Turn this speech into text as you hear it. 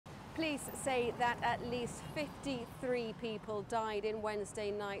Police say that at least 53 people died in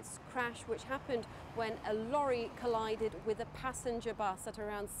Wednesday night's crash, which happened when a lorry collided with a passenger bus at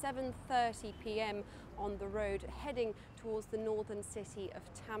around 7:30 p.m. on the road heading towards the northern city of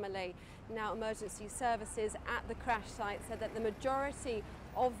Tamale. Now, emergency services at the crash site said that the majority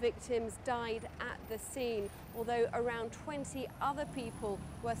of victims died at the scene, although around 20 other people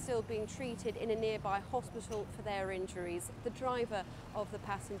were still being treated in a nearby hospital for their injuries. The driver of the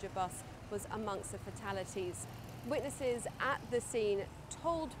passenger bus was amongst the fatalities. Witnesses at the scene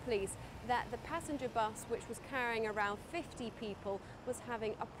told police that the passenger bus, which was carrying around 50 people, was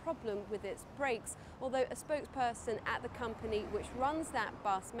having a problem with its brakes, although a spokesperson at the company which runs that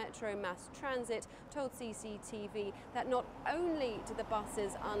bus, Metro Mass Transit, told CCTV that not only do the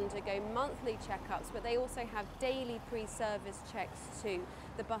buses undergo monthly checkups, but they also have daily pre-service checks too.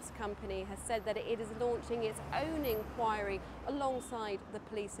 The bus company has said that it is launching its own inquiry alongside the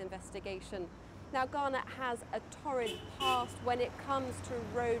police investigation. Now, Ghana has a torrid past when it comes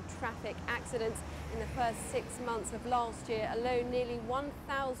to road traffic accidents. In the first 6 months of last year alone, nearly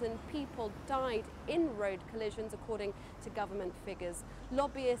 1,000 people died in road collisions, according to government figures.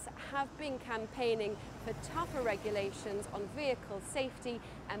 Lobbyists have been campaigning for tougher regulations on vehicle safety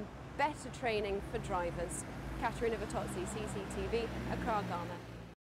and better training for drivers. Katerina Vitozzi, CCTV, Accra, Ghana.